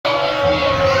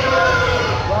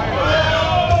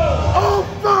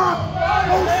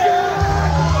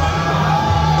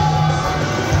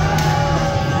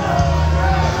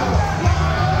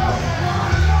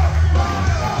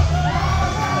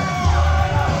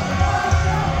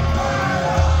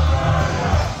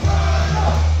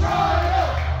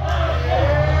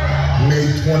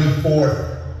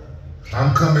24th,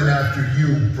 I'm coming after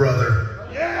you, brother.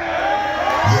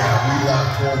 Yeah, we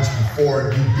locked horns before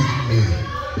and you beat me.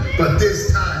 But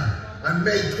this time, on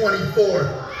May 24th,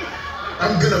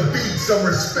 I'm gonna beat some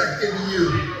respect into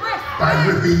you by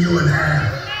ripping you in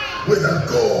half with a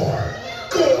gore.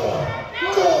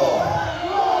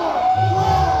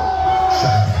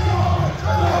 Shut down.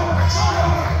 I love my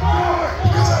style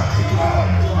because I'm taking it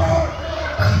home with me.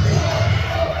 I'm May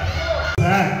 24th.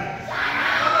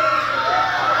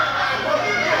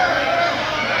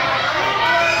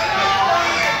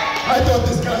 I thought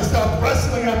this guy stopped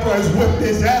wrestling after I whipped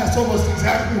his ass almost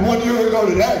exactly 1 year ago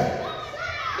today.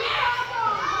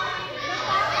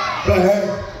 But hey,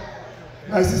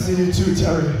 nice to see you too,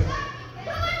 Terry.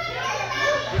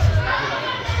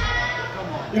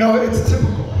 You know, it's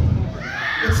typical.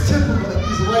 It's typical that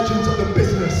these legends of the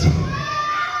business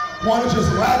want to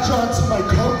just latch on to my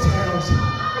coattails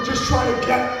and just try to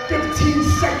get 15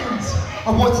 seconds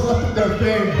of what's left of their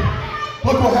fame.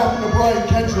 Look what happened to Brian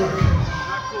Kendrick.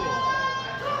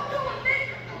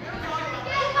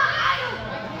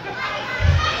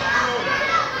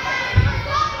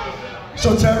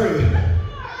 So Terry,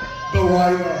 the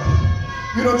Rhyno,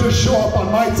 you don't just show up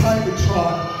on my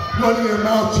Timetron, running your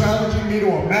mouth challenging me to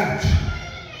a match.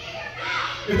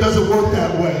 It doesn't work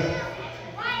that way.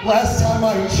 Last time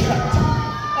I checked,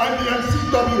 I'm the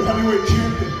MCW Heavyweight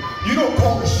Champion. You don't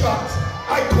call the shots,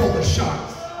 I call the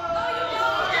shots.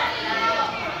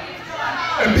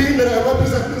 And being that I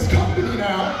represent this company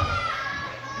now,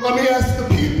 let me ask the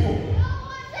people,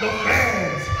 the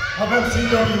fans of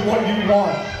MCW, what you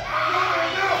want.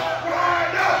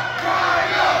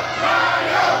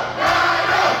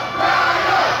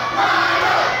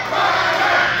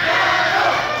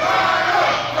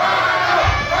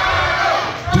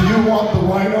 Do you want the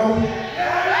Rhyno?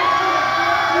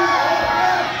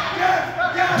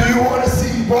 Do you want to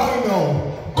see Rhyno,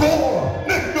 Gore,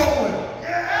 Nic Nolan?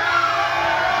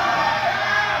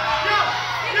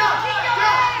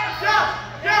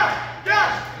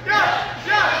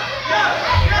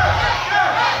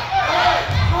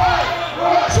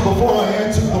 So before I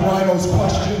answer the Rhyno's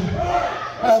question,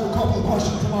 I have a couple of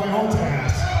questions of my own to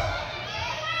ask.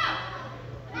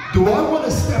 Do I want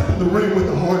to step in the ring with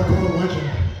a hardcore legend?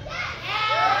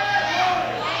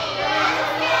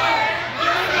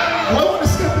 Do I want to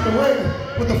step in the ring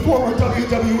with the former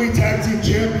WWE Tag Team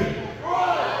Champion,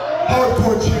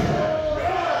 Hardcore Champion,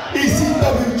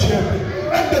 ECW Champion,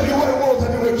 NWA World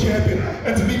Heavyweight Champion,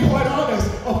 and to be quite honest,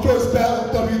 a first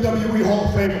ballot WWE Hall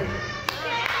of Famer?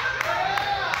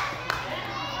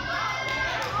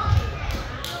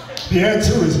 The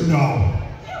answer is no.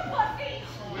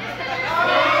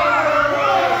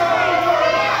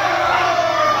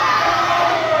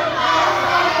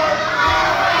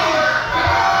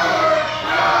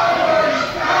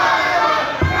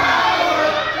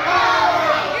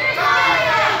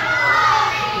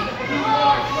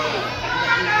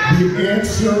 The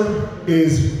answer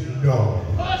is no.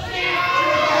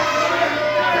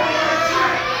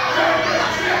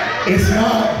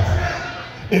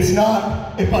 It's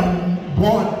not if I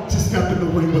want to step in the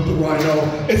ring with the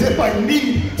Rhyno. It's if I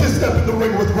need to step in the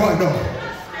ring with Rhyno.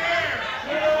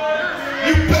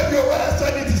 You bet your ass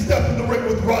I need to step in the ring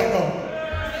with Rhyno.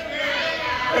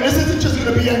 And this isn't just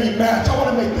going to be any match. I want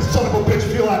to make this son of a bitch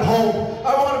feel at home.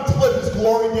 I want him to live his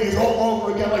glory days all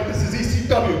over again like this is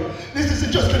ECW. This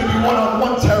isn't just going to be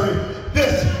one-on-one, Terry.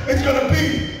 This is going to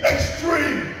be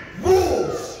Extreme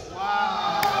Rules.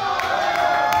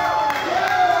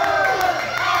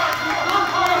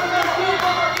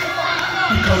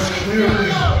 Because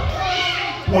clearly,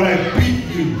 when I beat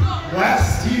you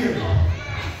last year,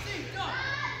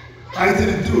 I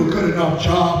didn't do a good enough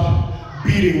job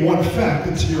beating one fact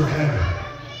into your head.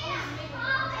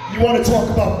 You want to talk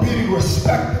about beating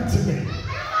respect into me?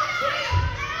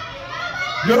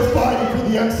 You're fighting for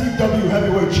the MCW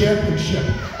Heavyweight Championship.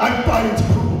 I'm fighting to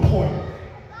prove a point.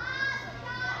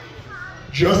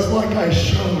 Just like I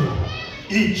showed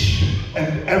each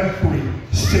and every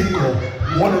single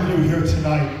one of you here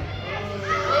tonight.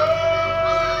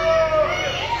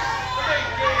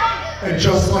 And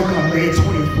just like on May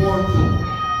 24th,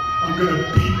 I'm gonna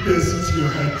beat this into your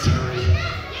head, Terry.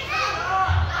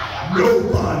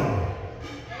 Nobody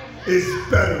is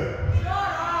better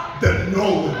than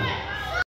Nolan.